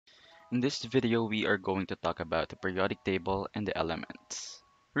In this video, we are going to talk about the periodic table and the elements.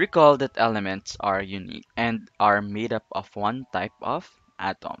 Recall that elements are unique and are made up of one type of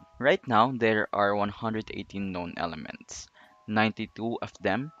atom. Right now, there are 118 known elements. 92 of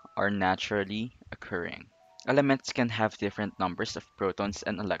them are naturally occurring. Elements can have different numbers of protons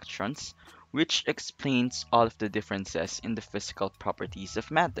and electrons, which explains all of the differences in the physical properties of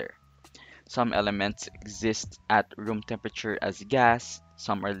matter. Some elements exist at room temperature as gas,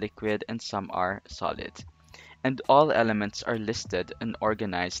 some are liquid, and some are solid. And all elements are listed and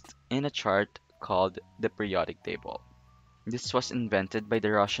organized in a chart called the periodic table. This was invented by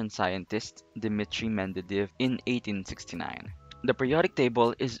the Russian scientist Dmitri Mendeleev in 1869. The periodic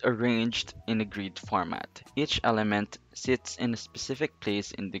table is arranged in a grid format. Each element sits in a specific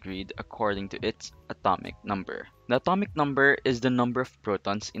place in the grid according to its atomic number. The atomic number is the number of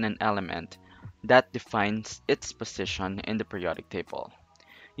protons in an element that defines its position in the periodic table.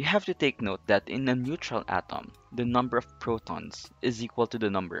 You have to take note that in a neutral atom, the number of protons is equal to the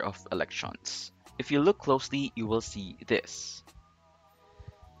number of electrons. If you look closely, you will see this.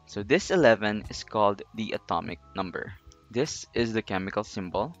 So this 11 is called the atomic number. This is the chemical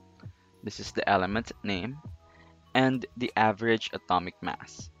symbol, this is the element name, and the average atomic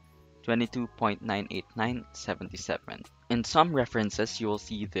mass, 22.98977. In some references, you will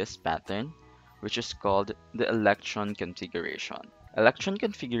see this pattern, which is called the electron configuration. Electron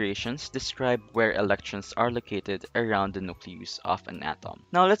configurations describe where electrons are located around the nucleus of an atom.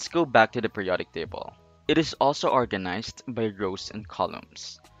 Now let's go back to the periodic table. It is also organized by rows and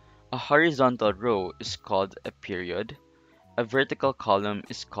columns. A horizontal row is called a period. A vertical column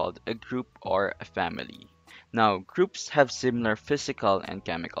is called a group or a family. Now, groups have similar physical and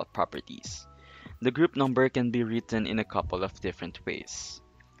chemical properties. The group number can be written in a couple of different ways.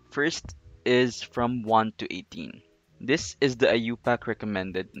 First is from 1 to 18. This is the IUPAC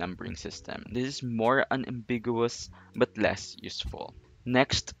recommended numbering system. This is more unambiguous but less useful.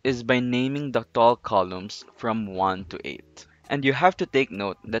 Next is by naming the tall columns from 1 to 8. And you have to take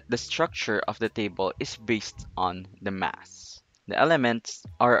note that the structure of the table is based on the mass. The elements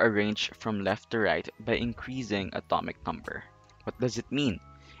are arranged from left to right by increasing atomic number. What does it mean?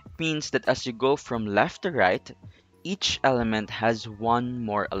 It means that as you go from left to right, each element has one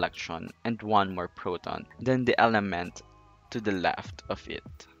more electron and one more proton than the element to the left of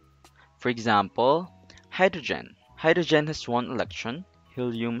it. For example, hydrogen. Hydrogen has one electron,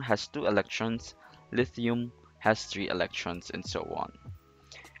 helium has two electrons, lithium has three electrons, and so on.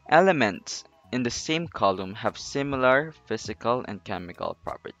 Elements in the same column have similar physical and chemical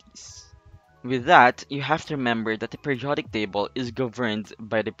properties. With that, you have to remember that the periodic table is governed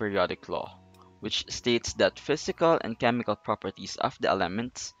by the periodic law, which states that physical and chemical properties of the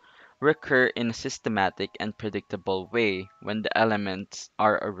elements recur in a systematic and predictable way when the elements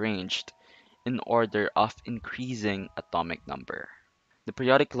are arranged in order of increasing atomic number. The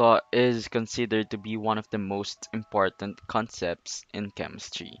periodic law is considered to be one of the most important concepts in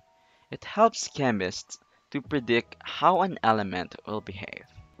chemistry. It helps chemists to predict how an element will behave.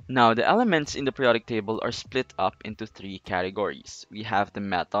 Now, the elements in the periodic table are split up into three categories. We have the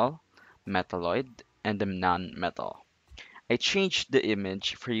metal, metalloid, and the non-metal. I changed the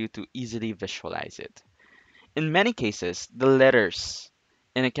image for you to easily visualize it. In many cases, the letters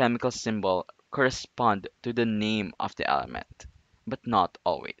in a chemical symbol correspond to the name of the element, but not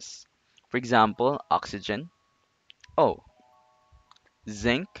always. For example, oxygen, O,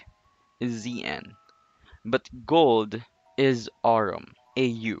 zinc is Zn, but gold is aurum,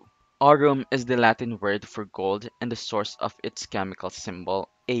 Au. Aurum is the Latin word for gold and the source of its chemical symbol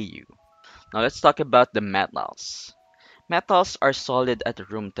Au. Now let's talk about the metals. Metals are solid at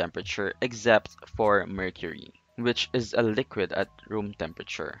room temperature except for mercury, which is a liquid at room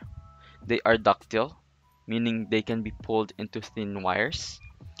temperature. They are ductile, meaning they can be pulled into thin wires.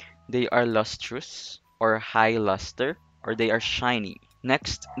 They are lustrous or high luster, or they are shiny.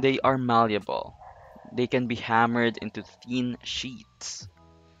 Next, they are malleable. They can be hammered into thin sheets.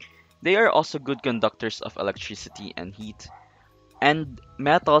 They are also good conductors of electricity and heat. And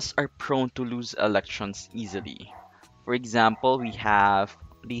metals are prone to lose electrons easily. For example, we have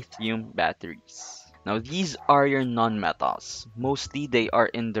lithium batteries. Now, these are your nonmetals. Mostly they are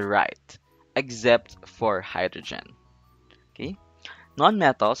in the right, except for hydrogen. Okay?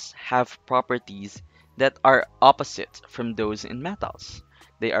 Nonmetals have properties that are opposite from those in metals.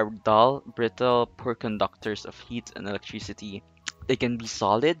 They are dull, brittle, poor conductors of heat and electricity. They can be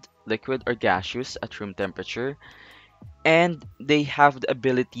solid, liquid, or gaseous at room temperature, and they have the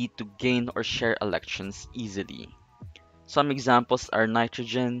ability to gain or share electrons easily. Some examples are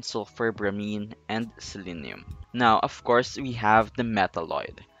nitrogen, sulfur, bromine, and selenium. Now, of course, we have the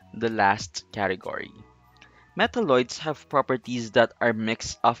metalloid. the last category. Metalloids have properties that are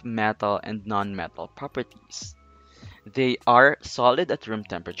mix of metal and non-metal properties. They are solid at room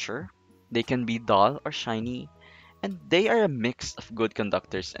temperature, they can be dull or shiny, and they are a mix of good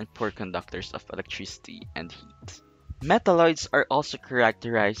conductors and poor conductors of electricity and heat. Metalloids are also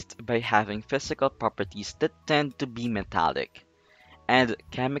characterized by having physical properties that tend to be metallic and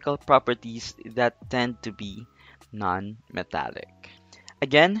chemical properties that tend to be non-metallic.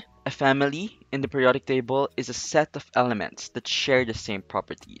 Again, a family in the periodic table is a set of elements that share the same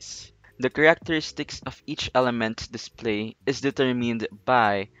properties. The characteristics of each element's display is determined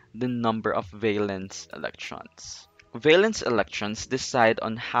by the number of valence electrons. Valence electrons decide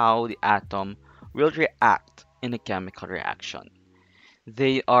on how the atom will react in a chemical reaction.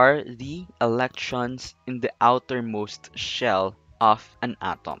 They are the electrons in the outermost shell of an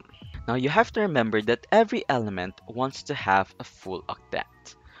atom. Now you have to remember that every element wants to have a full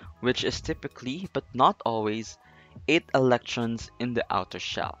octet, which is typically, but not always, 8 electrons in the outer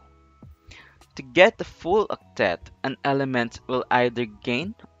shell. To get the full octet, an element will either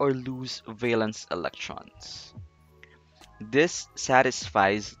gain or lose valence electrons. This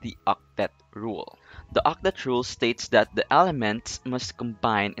satisfies the octet rule. The octet rule states that the elements must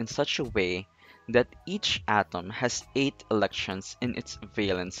combine in such a way that each atom has 8 electrons in its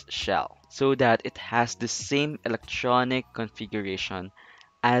valence shell, so that it has the same electronic configuration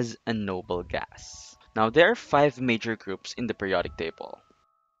as a noble gas. Now, there are 5 major groups in the periodic table.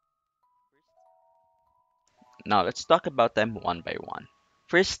 Now, let's talk about them one by one.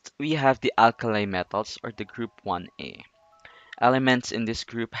 First, we have the alkali metals, or the group 1A. Elements in this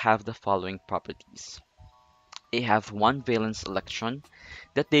group have the following properties. They have one valence electron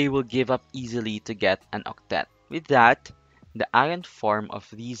that they will give up easily to get an octet. With that, the ion form of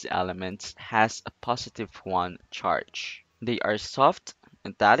these elements has a positive 1 charge. They are soft,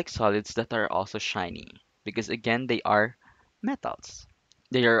 metallic solids that are also shiny, because again, they are metals.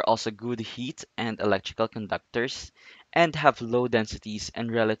 They are also good heat and electrical conductors and have low densities and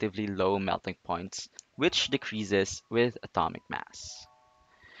relatively low melting points, which decreases with atomic mass.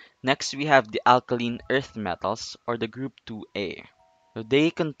 Next, we have the alkaline earth metals, or the group 2A. So they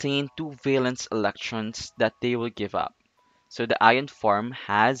contain two valence electrons that they will give up. So the ion form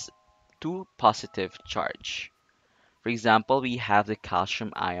has two positive charge. For example, we have the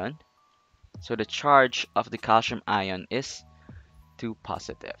calcium ion. So the charge of the calcium ion is 2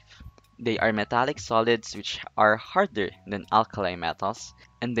 positive. They are metallic solids which are harder than alkali metals,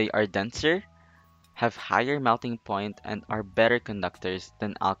 and they are denser, have higher melting point, and are better conductors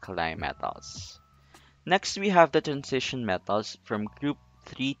than alkali metals. Next, we have the transition metals from group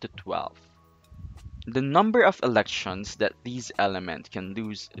 3 to 12. The number of electrons that these elements can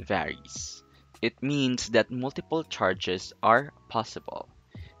lose varies. It means that multiple charges are possible.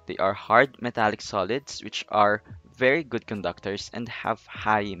 They are hard metallic solids which are very good conductors and have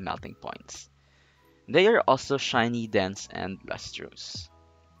high melting points. They are also shiny, dense, and lustrous.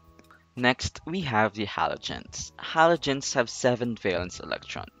 Next, we have the halogens. Halogens have 7 valence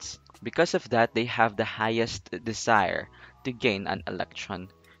electrons. Because of that, they have the highest desire to gain an electron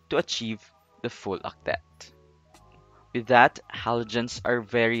to achieve the full octet. With that, halogens are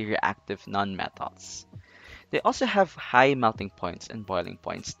very reactive nonmetals. They also have high melting points and boiling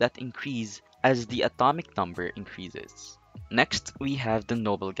points that increase as the atomic number increases. Next, we have the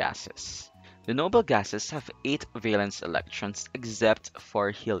noble gases. The noble gases have 8 valence electrons except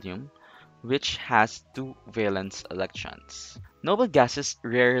for helium, which has 2 valence electrons. Noble gases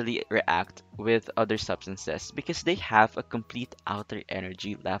rarely react with other substances because they have a complete outer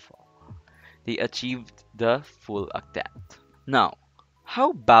energy level. They achieved the full octet. Now,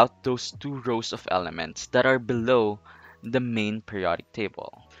 how about those two rows of elements that are below the main periodic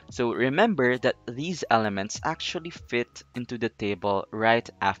table? So remember that these elements actually fit into the table right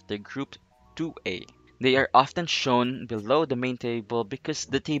after group 2A. They are often shown below the main table because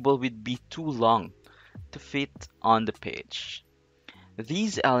the table would be too long to fit on the page.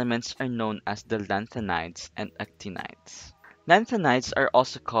 These elements are known as the lanthanides and actinides. Lanthanides are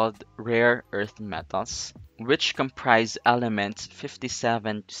also called rare earth metals, which comprise elements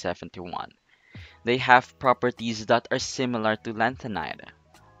 57 to 71. They have properties that are similar to lanthanide,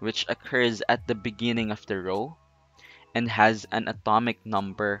 which occurs at the beginning of the row and has an atomic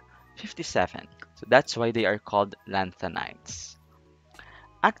number 57. So that's why they are called lanthanides.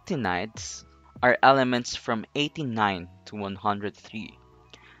 Actinides are elements from 89 to 103.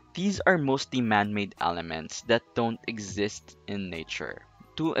 These are mostly man-made elements that don't exist in nature.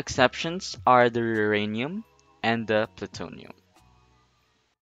 Two exceptions are the uranium and the plutonium.